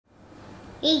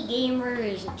Hey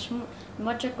gamers, it's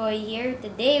Mochakoy here.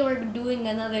 Today we're doing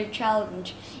another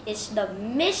challenge. It's the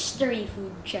mystery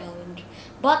food challenge.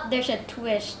 But there's a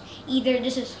twist. Either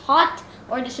this is hot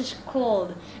or this is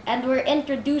cold. And we're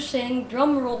introducing,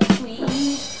 drumroll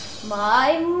please,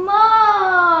 my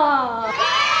mom!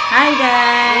 Hi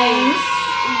guys!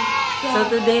 So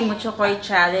today Mochakoy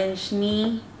challenged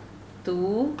me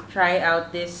to try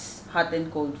out this hot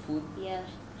and cold food. Yes.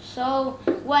 So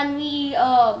when we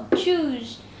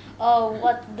choose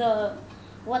what the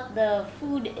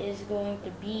food is going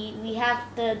to be, we have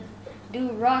to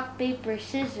do rock paper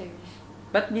scissors.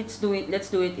 But let's do it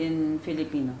in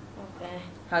Filipino. Okay.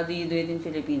 How do you do it in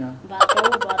Filipino?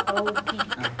 Bato, pi.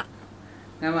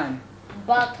 Naman.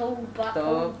 Bato,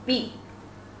 Pi.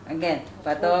 Again.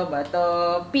 Bato,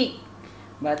 pi.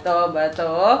 Bato.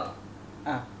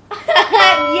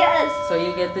 Yes. So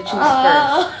you get to choose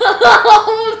first.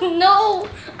 Oh no!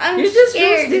 I'm You just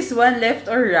scared. choose this one, left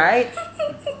or right.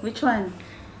 Which one?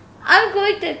 I'm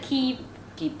going to keep.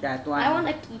 Keep that one. I want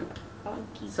to keep.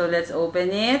 So let's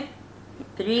open it.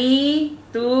 3,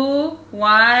 2,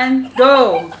 1,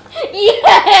 go!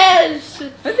 Yes!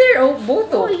 But they're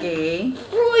both okay.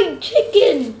 Fried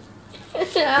chicken.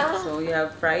 So you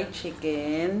have fried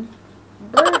chicken.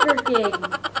 Burger King.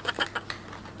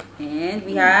 And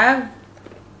we have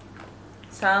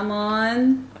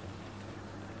salmon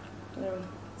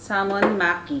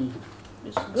maki.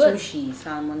 It's good. Sushi.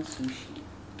 Salmon sushi.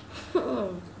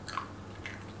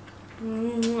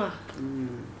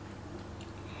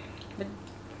 But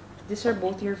these are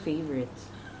both your favorites.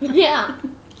 Yeah.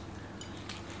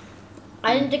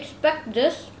 I didn't expect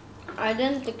this.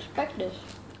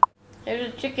 There's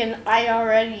a chicken I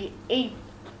already ate.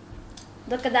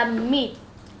 Look at that meat.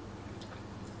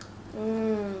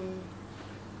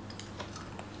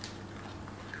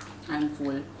 I'm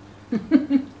full.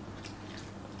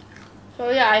 So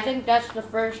yeah, I think that's the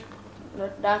first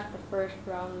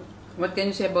round. What can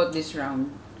you say about this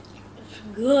round? It's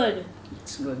good.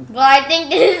 It's good. But I think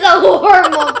this is a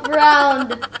warm-up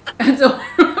round. So,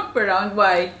 for round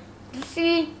why?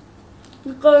 See?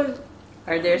 Because...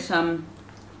 Are there some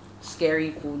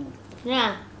scary food?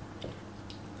 Yeah.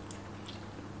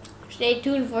 Stay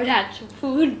tuned for that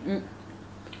food.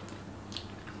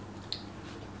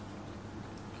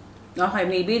 Okay,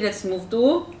 maybe let's move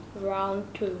to Round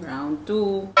 2. round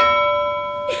 2.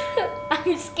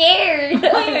 I'm scared.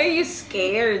 Why are you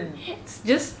scared? It's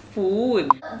just food.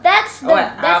 That's the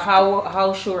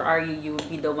How sure are you you'll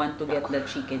be the one to get the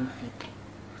chicken feet?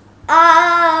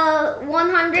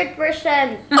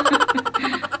 100%.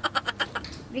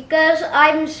 Because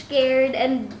I'm scared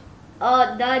and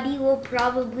Daddy will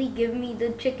probably give me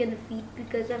the chicken feet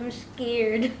because I'm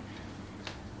scared.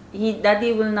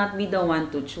 Daddy will not be the one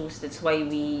to choose. That's why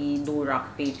we do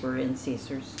rock, paper, and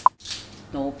scissors.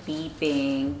 No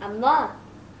peeping. I'm not.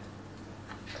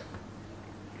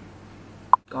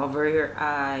 Cover your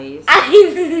eyes.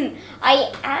 I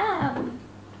am.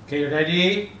 Okay,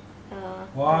 ready?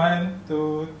 1,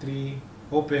 2, 3,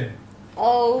 open.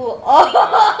 Oh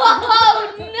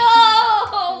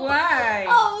no! Why?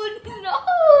 Oh no!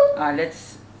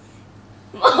 Let's...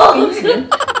 Can you smell?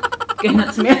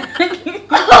 Cannot smell.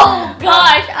 Oh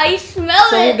gosh, I smell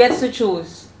So it! who gets to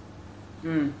choose?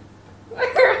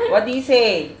 What do you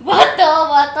say?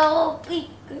 Bato, pick.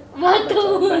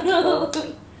 Bato.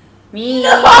 Me.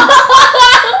 I'm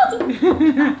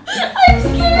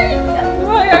scared.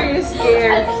 Why are you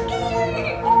scared?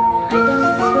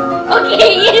 I'm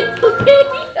scared. Okay.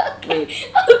 Wait.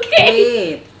 Okay.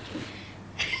 Wait.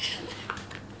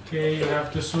 Okay, you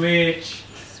have to switch.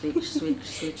 Switch. Sweet.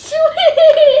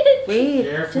 Wait.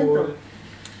 Careful.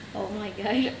 Oh my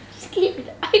gosh, I'm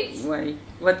scared. Why?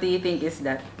 What do you think is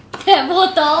that?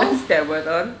 Bottle. Step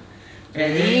button.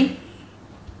 Ready?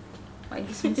 Why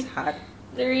this one's hot?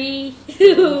 3,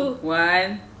 2.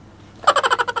 1.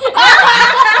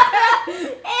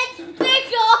 It's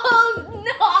pickled.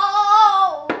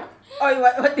 No. Oh,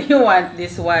 what do you want?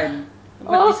 This one.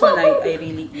 But this one, I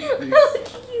really eat How this.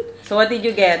 cute. So what did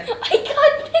you get? I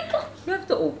got pickled. You have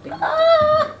to open.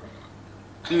 Ah.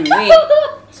 Wait.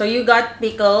 So you got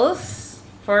pickles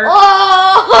for...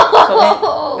 Oh.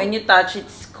 So when you touch,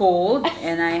 it's cold.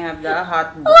 And I have the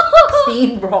hot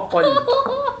steamed broccoli.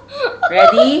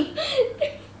 Ready?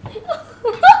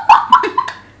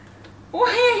 Why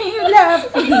are you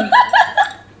laughing?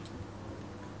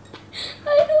 I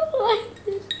don't like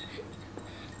this.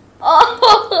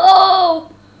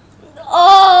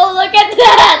 Oh, look at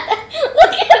that.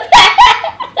 Look at that.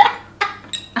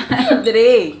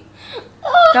 Andre,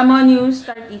 come on, you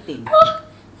start eating.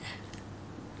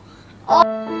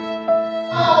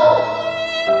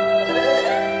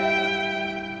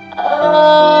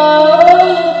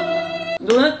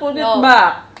 Do not put it No.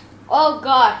 back. Oh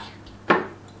gosh.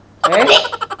 Eh?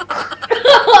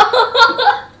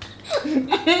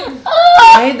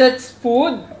 Hey, that's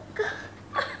food.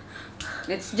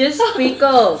 It's just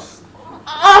pickles.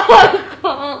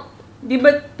 Di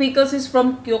ba pickles is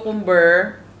from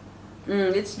cucumber?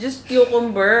 It's just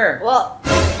cucumber. Well.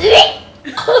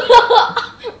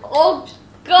 Oh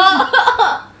god.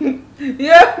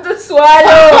 You have to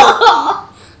swallow.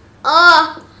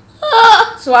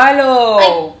 Swallow.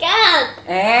 I can't.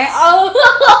 Eh?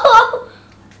 Oh.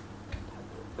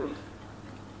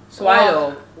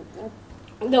 Swallow.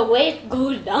 The way it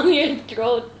goes down your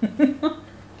throat.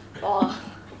 Oh.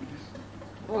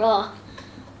 Oh.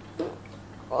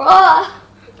 Oh.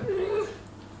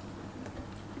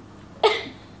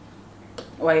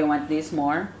 Why you want this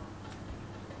more?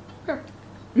 Sure.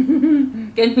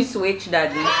 Can we switch,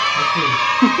 Daddy? Okay.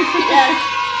 Yes.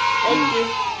 Thank you.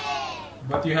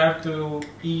 But you have to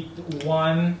eat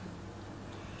one,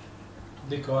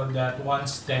 they call that one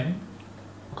stem.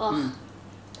 Oh.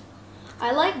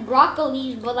 I like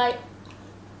broccolis, but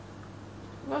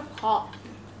that's hot.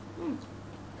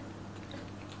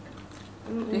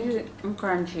 This is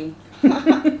crunchy.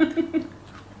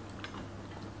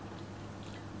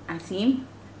 Asim?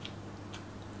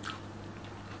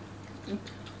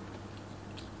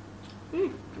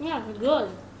 Yeah, it's good.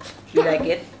 You like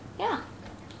it? Yeah.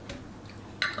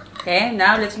 Okay,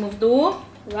 now let's move to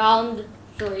Round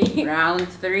 3. round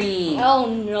 3. Oh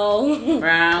no.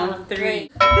 Round 3. 3,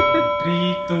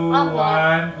 2,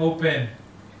 Uh-huh. 1, open.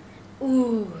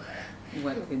 Ooh.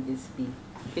 What could this be?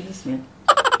 Can you smell?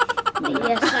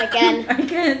 Yes, I can. I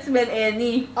can't smell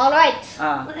any. Alright.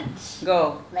 Ah,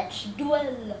 go. Let's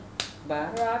duel.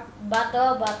 Ba?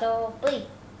 Bato, play.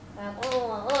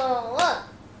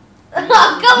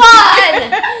 Come on!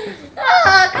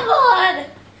 Come on!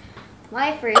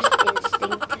 My first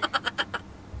instinct.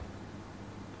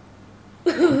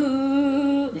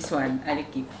 This one, I'll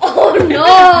keep. Oh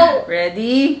no!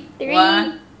 Ready? 3,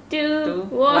 1, 2, 2,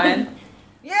 1. 1.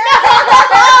 Yeah!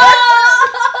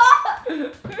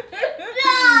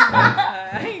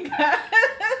 My God.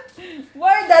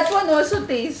 Why that one also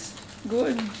tastes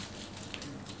good?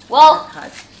 Well,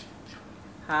 Hot.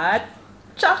 Hot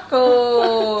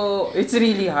choco. It's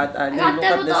really hot, Ali. got Look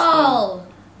them at the all.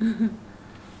 skin.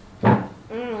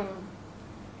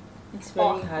 It's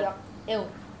very hot. yuck. Ew.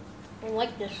 I don't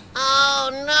like this.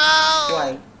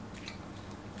 Why?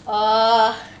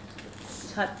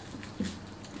 It's hot.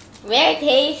 Rare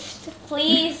taste,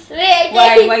 please. Rare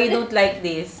Why? taste. Why you don't like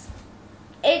this?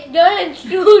 It doesn't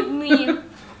suit me.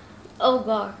 Oh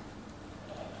god.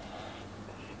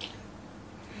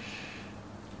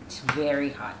 It's very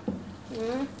hot.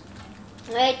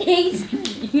 Rare taste,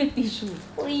 You get tissue.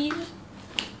 please.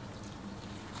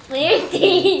 Rare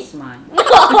taste. It's mine.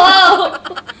 No!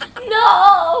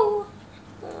 No!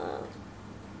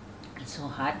 It's so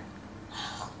hot.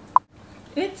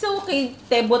 It's okay.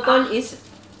 Te botol is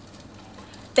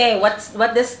te.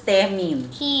 What does te mean?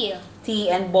 Tea. Tea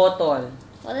and bottle.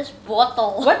 What is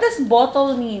bottle? What does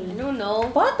bottle I mean? don't know.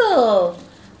 Bottle.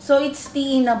 So it's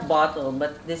tea in a bottle,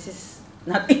 but this is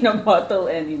not in a bottle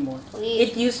anymore. Please.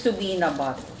 It used to be in a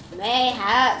bottle. May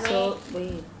have. So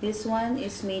wait, this one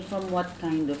is made from what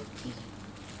kind of tea?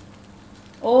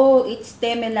 Oh, it's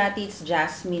te melati. It's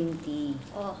jasmine tea.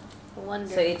 Oh, I wonder.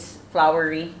 So it's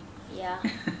flowery. Yeah.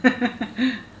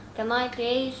 Can I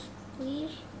taste,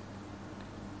 please?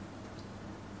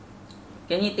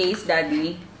 Can you taste,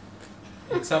 Daddy?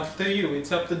 It's up to you.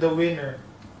 It's up to the winner.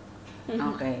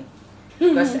 Okay.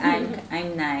 Because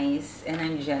I'm nice and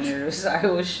I'm generous, so I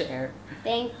will share.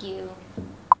 Thank you.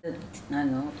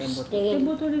 Ano, tembotol. Stain.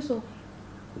 Tembotol is so.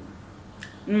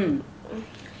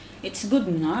 It's good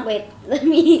na. Wait, let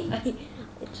me.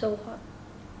 It's so hot.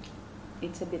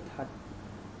 It's a bit hot.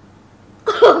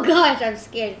 Oh gosh, I'm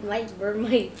scared. It might burn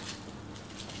my.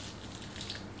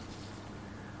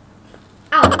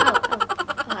 Ow, ow,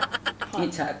 ow. Hot.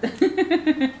 It's hot.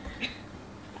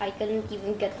 I couldn't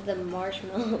even get to the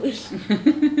marshmallows.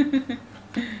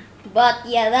 But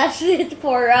yeah, that's it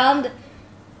for round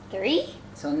 3.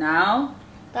 So now,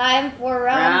 Time for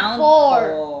round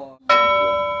 4. 4.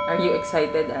 Are you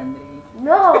excited, Andre?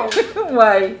 No,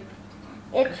 Why?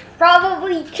 it's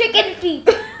probably chicken feet.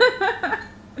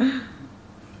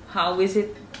 How is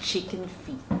it chicken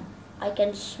feet? I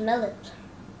can smell it.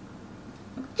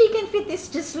 Chicken feet is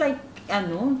just like,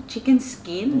 chicken No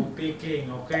skin. picking,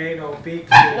 okay? No picking.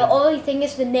 The only thing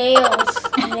is the nails.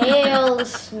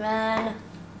 Nails, man.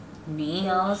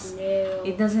 Nails? Nails.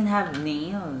 It doesn't have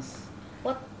nails.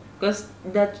 What? Because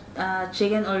that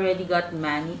chicken already got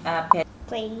pet.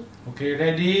 Play. Okay,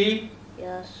 ready?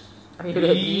 Yes. Are you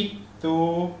ready? 3,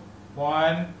 2,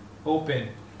 1, open.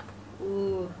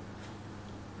 Ooh.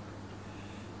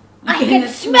 You I can cannot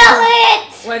smell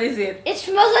it! What is it? It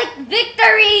smells like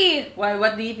victory! Why?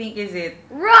 What do you think is it?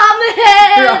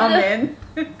 Ramen! Ramen?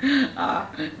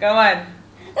 Come on.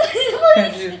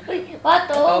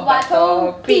 Bato,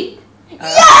 bato, peak. Ah.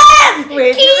 Yes!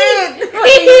 Wait, keep!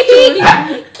 wait.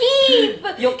 Keep!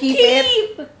 You keep it?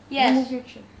 Yes. Move your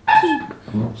chair.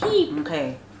 Keep.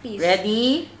 Okay. Please.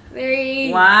 Ready?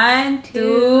 Very. 1,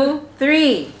 2,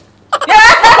 3.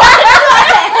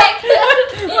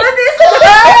 What is that?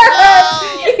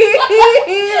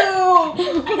 Ew!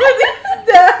 What is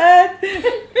that?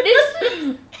 This.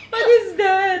 What is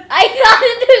that? I thought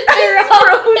it was the It's wrong.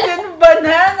 frozen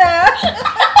banana.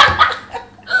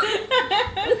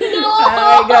 No.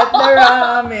 I got the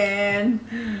ramen.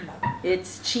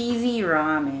 It's cheesy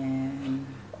ramen.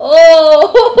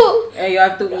 Oh. You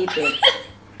have to eat it.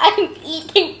 I'm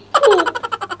eating poop.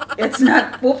 It's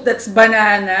not poop, that's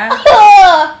banana.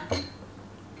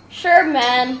 Sure,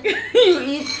 man. You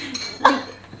eat.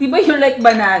 Diba you like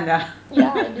banana?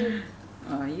 Yeah, I do.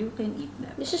 You can eat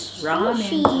that. This is Ramen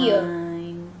sushi.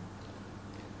 time.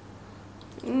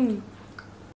 Mm.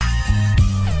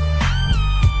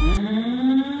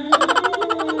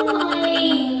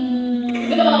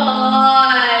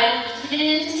 God,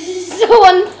 this is so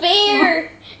unfair.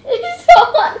 This is so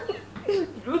unfair.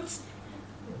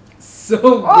 So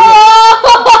good. Oh!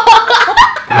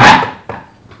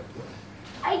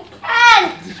 I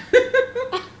can't.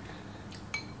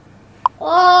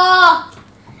 Oh,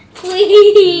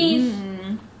 please.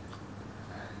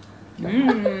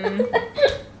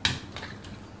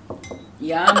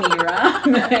 Yummy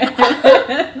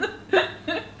ramen.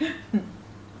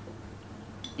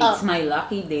 It's my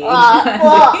lucky day. Why?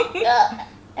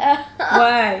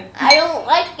 I don't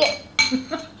like it.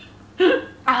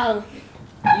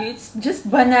 It's just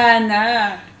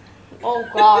banana. Oh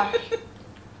gosh.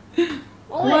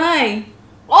 Oh, Why?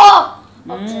 Oh.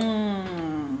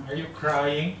 Are you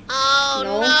crying?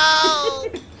 No.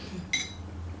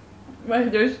 Why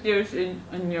there's tears in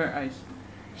your eyes?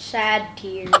 Sad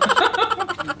tears.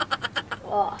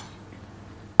 Oh.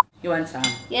 You want some?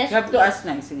 Yes, You have to please. ask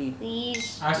nicely.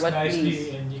 Please. Ask What, nicely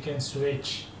please? and you can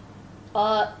switch.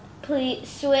 Please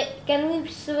switch. Can we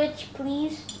switch,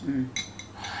 please?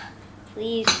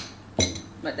 Please.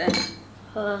 But then,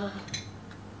 Oh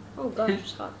gosh,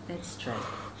 it's hot. let's try.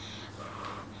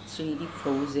 It's really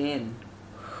frozen.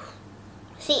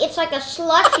 See, it's like a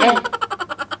slushy.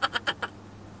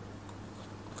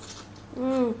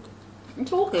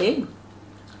 It's okay.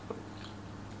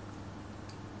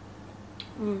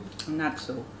 Mm. Not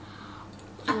so.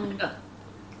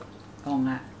 Oh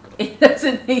nga. It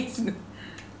doesn't taste good.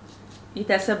 It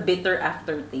has a bitter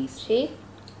aftertaste. See?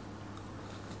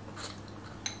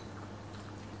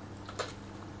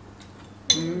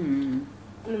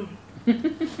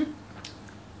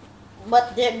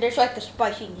 But there's like a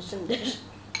spiciness in this.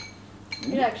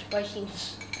 You like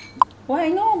spiciness. Why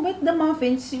no? But the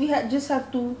muffins, we just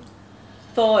have to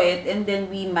thaw it and then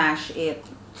we mash it.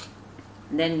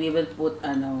 Then we will put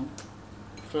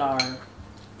flour.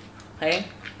 Okay?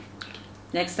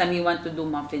 Next time you want to do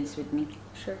muffins with me.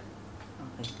 Sure.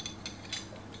 Okay.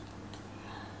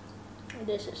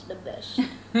 This is the best.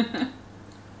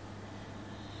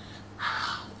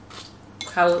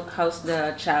 How's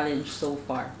the challenge so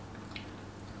far?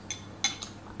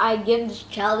 I give this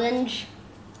challenge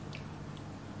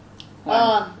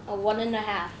One. a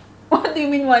 1.5 What do you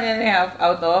mean 1.5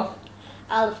 out of?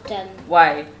 out of 10.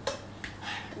 Why?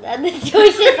 The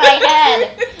choices I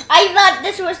had. I thought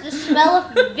this was the smell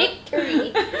of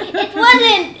victory. It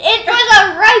wasn't. It was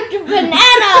a ripe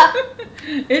banana.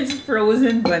 It's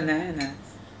frozen bananas.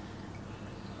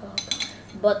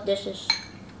 But this is.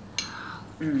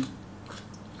 You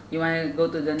want to go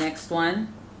to the next one?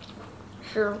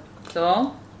 Sure.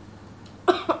 So,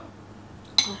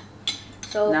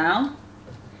 So now?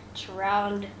 it's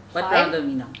round 5. What round are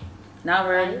we now? Now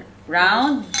we're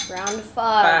round Round 5.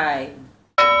 5.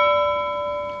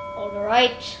 All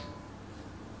right.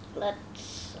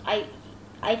 Let's. I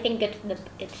think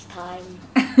it's time.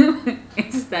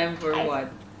 It's time for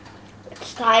what?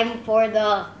 It's time for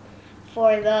the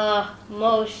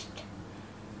most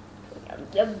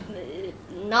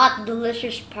not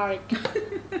delicious part.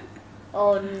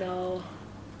 Oh no.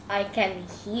 I can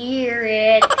hear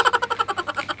it.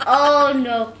 Oh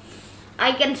no.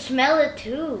 I can smell it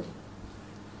too.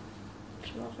 It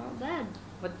smells not bad.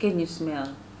 What can you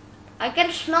smell? I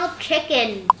can smell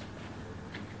chicken.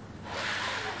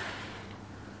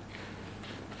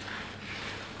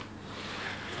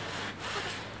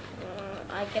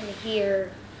 I can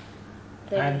hear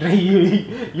something.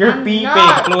 Andre, you're I'm peeping.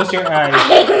 not. Close your eyes.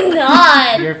 I'm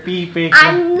not. You're peeping.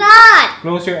 I'm not.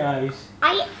 Close your eyes.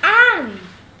 I am.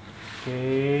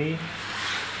 Okay.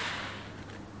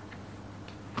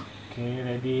 Okay,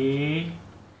 ready?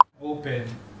 Open.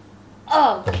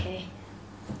 Okay.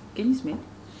 Can you smell?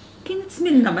 Cannot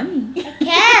smell naman eh. I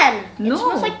can. No. It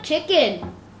smells like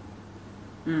chicken.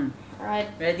 Mm. Alright.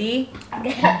 Ready? I'm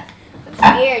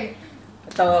scared.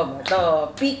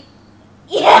 Ito. Pick.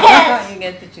 Yes. You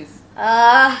get to choose.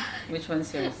 Which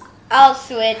one's yours? I'll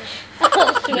switch.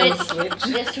 I'll switch. switch.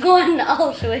 This one,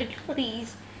 I'll switch,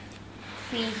 please.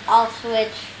 Please, I'll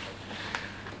switch.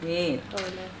 Wait. Oh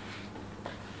no.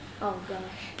 Oh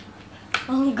gosh.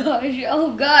 Oh gosh.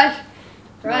 Oh gosh.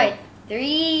 Right.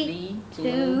 3,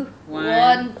 2,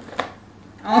 1.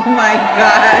 Oh my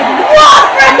God.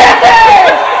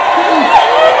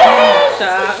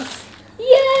 Shucks.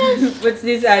 Yes. What's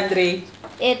this, Andre?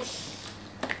 It's.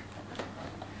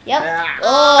 Yep. Ah.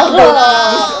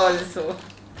 Oh. This also.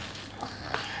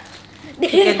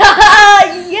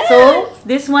 Yes. So,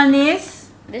 this one is?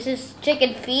 This is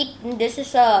chicken feet, and this is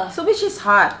So, which is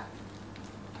hot?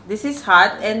 This is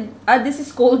hot, and this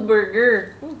is cold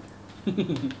burger.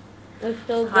 It's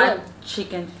so Hot good.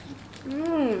 chicken feet.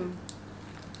 Mmm.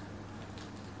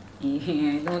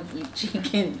 I don't eat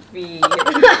chicken feet. You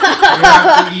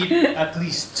have to eat at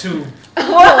least 2.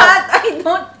 What? I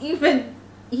don't even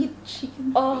eat chicken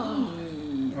Oh.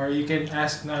 feet. Or you can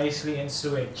ask nicely and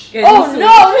switch. Can Oh you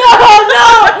no, no, no!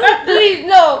 Please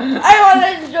no! I want to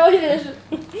enjoy this.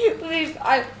 Please,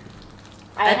 I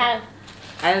have.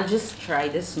 I'll just try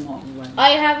the small one. I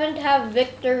haven't have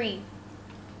victory.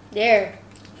 There,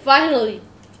 finally,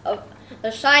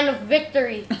 a sign of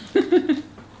victory.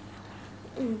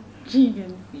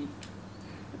 Chicken feet.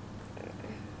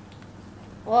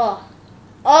 Oh,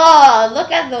 oh!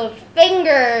 Look at those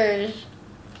fingers.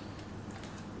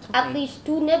 At Okay. least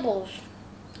 2 nibbles.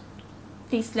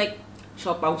 Tastes like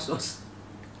siopaw sauce.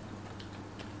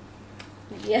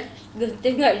 Yes, good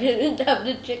thing I didn't have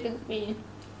the chicken feet.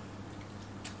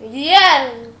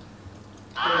 Yes.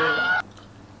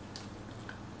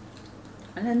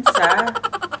 Alansa.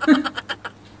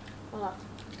 Oh,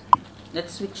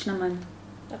 Let's switch naman.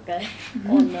 okay.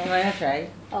 Oh You no. wanna try?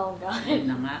 Oh Ayun god.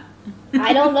 na nga.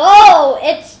 I don't know.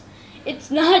 It's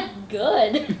not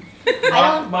good. I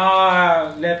don't.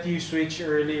 Ma let you switch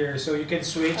earlier, so you can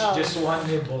switch Oh. just 1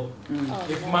 nibble. Mm. Oh,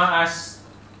 If no. Ma asks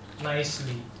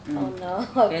nicely. Oh no.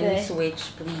 Can you Okay. switch,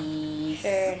 please?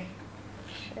 Sure.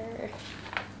 Sure.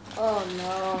 Oh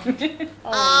no.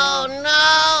 Oh no!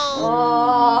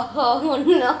 Oh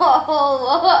no.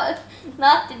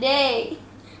 Not today.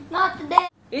 Not today.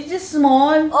 It's just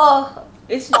small. Oh.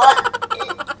 It's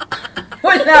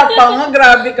wala pa nga.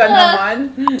 Grabe ka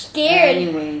naman. Scared.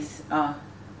 Anyways.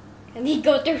 Can we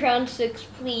go to round 6,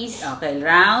 please? Okay.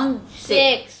 Round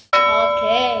 6. 6.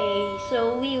 Okay,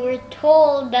 so we were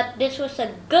told that this is a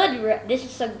good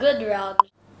round.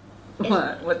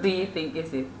 What do you think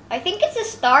is it? I think it's a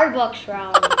Starbucks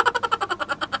round.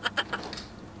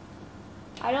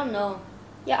 I don't know.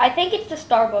 Yeah, I think it's the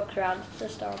Starbucks round. It's the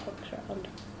Starbucks round.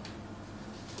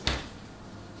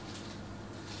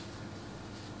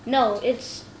 No,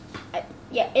 it's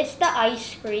it's the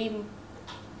ice cream.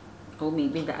 Oh,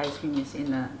 maybe the ice cream is in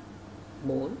a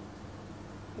bowl?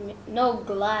 No,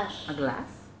 glass. A glass?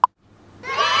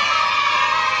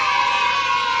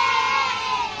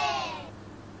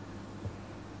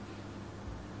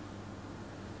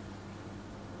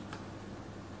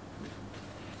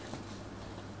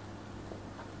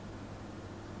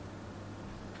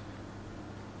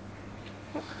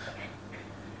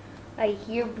 I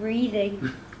hear breathing.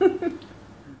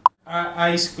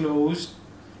 Eyes closed.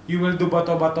 You will do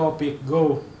bato-bato pick.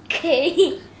 Go.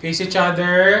 Okay. Face each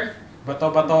other.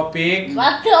 Bato-bato pick.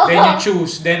 Bato. Then you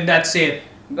choose. Then that's it.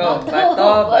 Go.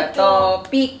 Bato, Bato.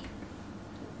 Pick.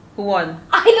 Who won?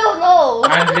 I don't know.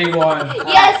 Andre won.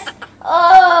 Yes.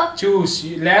 Choose.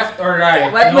 Left or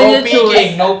right. What no will you peeking.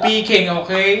 choose? No peeking,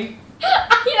 okay?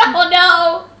 I don't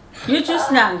know. You choose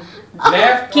lang.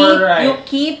 Left Keep, or right? you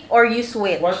keep or you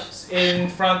switch. What's in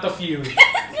front of you?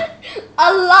 A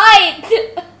light.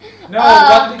 No,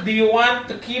 what do you want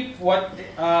to keep? What's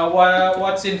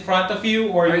in front of you,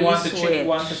 or Or you you want to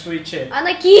switch. switch it? I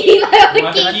wanna keep. You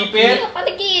want to keep it? I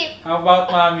wanna keep. How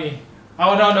about mommy?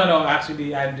 Oh no.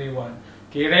 Actually, Andre won.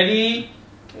 Okay, ready?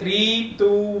 3, 2,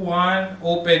 1.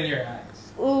 Open your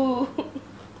eyes. Ooh.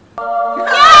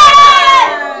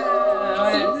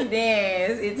 What's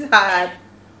this? It's hot.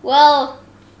 Well,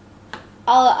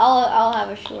 I'll have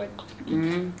a short.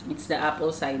 It's the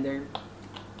apple cider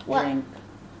What? drink.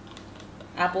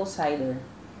 Apple cider.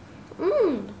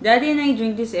 Daddy and I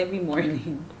drink this every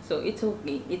morning, so it's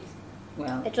okay.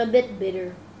 It's a bit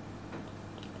bitter.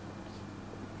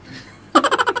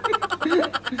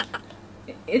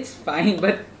 It's fine,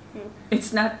 but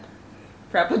it's not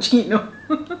frappuccino.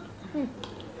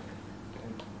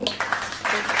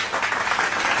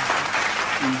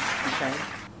 Try.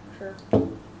 Sure.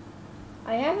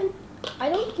 I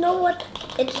don't know what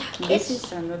This is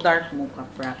dark mocha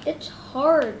frap. It's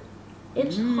hard.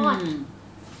 It's hot.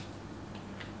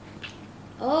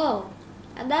 Oh,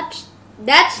 and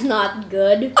that's not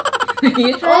good.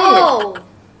 You try it.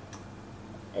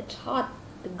 It's hot.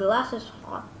 The glass is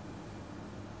hot.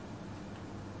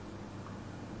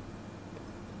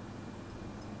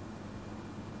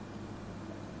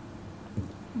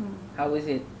 How is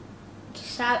it? It's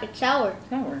sour.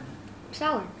 Sour.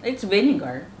 Sour. It's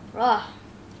vinegar, Ah,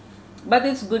 but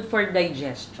it's good for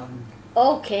digestion.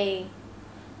 okay.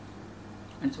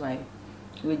 That's why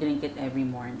we drink it every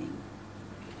morning.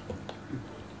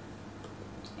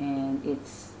 And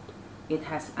it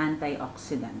has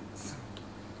antioxidants.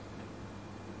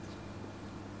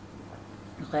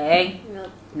 Okay. No,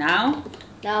 Now,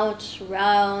 now it's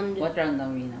round. what round are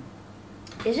we now?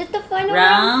 Is it the final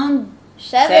round? Round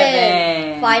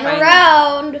Seven. Final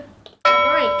round.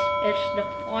 Right, it's the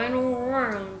final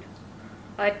round.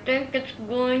 I think it's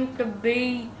going to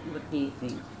be What do you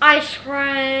think? ice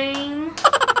cream.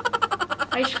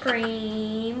 Ice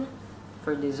cream.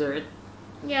 For dessert?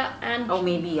 Yeah, and Oh,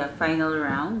 maybe a final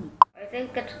round? I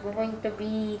think it's going to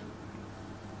be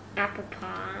apple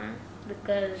pie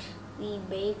because we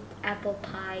baked apple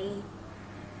pie.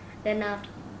 Then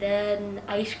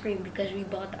ice cream because we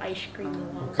bought ice cream a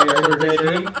while ago. Okay, are you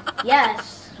ready?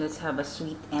 Yes. Let's have a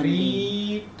sweet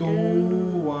ending. 3, 2,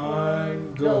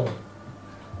 1, go.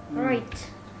 Alright.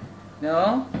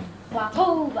 No?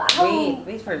 Baho, baho.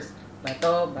 Wait first.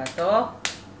 Bato, bato.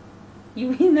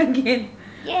 You win again.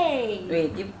 Yay.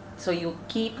 Wait, so you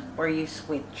keep or you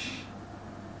switch?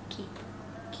 Keep.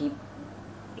 Keep.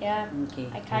 Yeah. Okay.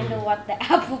 I kind of want the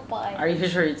apple pie. Are you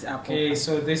sure it's apple? Okay,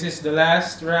 so this is the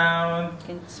last round. I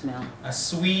can smell. A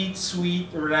sweet, sweet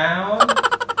round.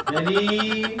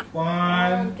 Ready?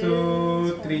 1,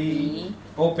 2, 3.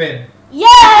 Open.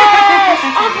 Yes!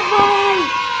 Apple pie!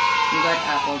 You got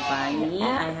apple pie. Me,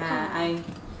 I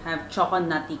have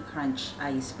chocolate crunch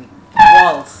ice cream.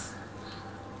 Walls.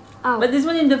 Oh. But this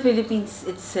one in the Philippines,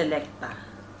 it's Selecta.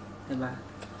 Diba?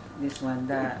 This one,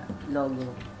 the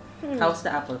logo. How's the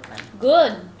apple pie?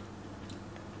 Good.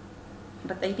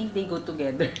 But I think they go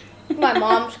together. My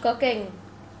mom's cooking.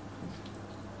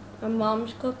 My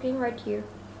mom's cooking right here.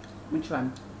 Which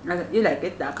one? You like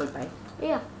it, the apple pie?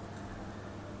 Yeah.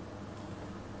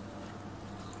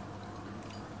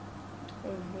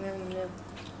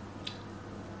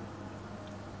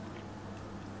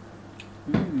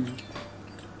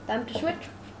 Time to switch.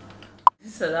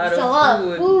 It's a lot It's of a lot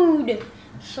food. of food.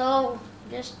 So,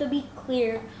 just to be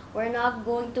clear, we're not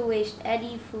going to waste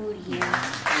any food here.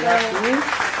 You have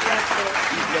to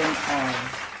eat them all.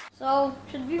 So,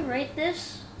 should we rate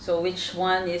this? So which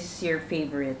one is your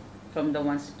favorite from the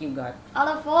ones that you got? Out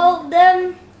of all of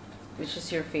them, Which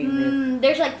is your favorite?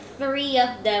 there's like 3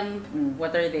 of them.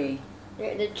 What are they?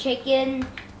 The chicken,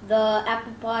 the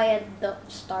apple pie, and the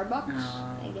Starbucks,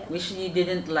 I guess. Which you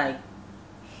didn't like?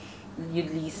 You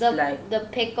least The, like? the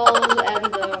pickles and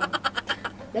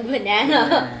the banana.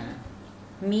 Yeah.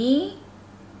 Me,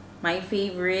 my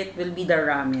favorite will be the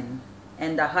ramen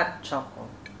and the hot choco.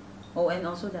 Oh, and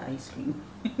also the ice cream.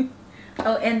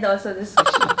 Oh, and also the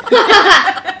sushi.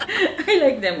 I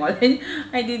like them all.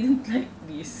 I didn't like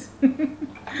this.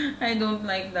 I don't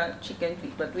like that chicken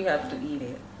feet, but we have to eat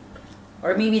it.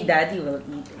 Or maybe Daddy will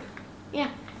eat it. Yeah.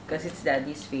 Because it's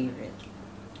Daddy's favorite.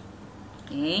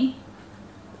 Okay?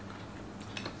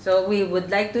 So we would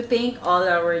like to thank all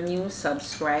our new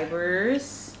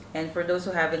subscribers. And for those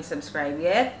who haven't subscribed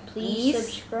yet, Please please.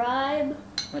 subscribe.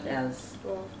 What else?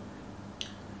 Well,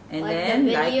 And Like then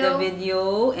the like the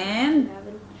video and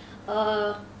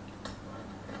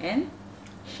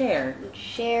share.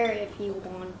 share if you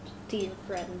want to your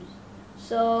friends.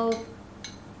 So,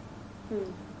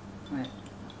 What?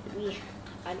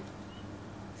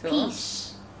 So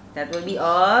peace. that will be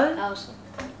all. Also,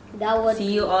 that would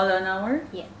See you all on our.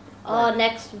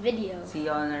 next video. See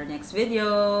you on our next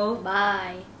video.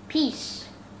 Bye. Peace.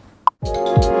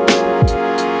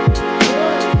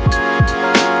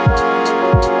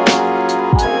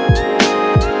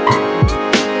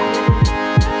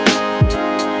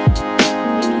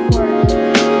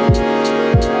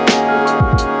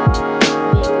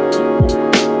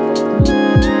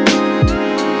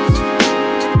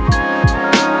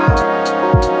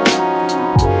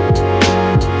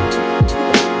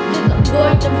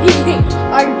 going to be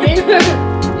our dinner.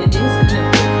 It is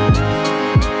gonna be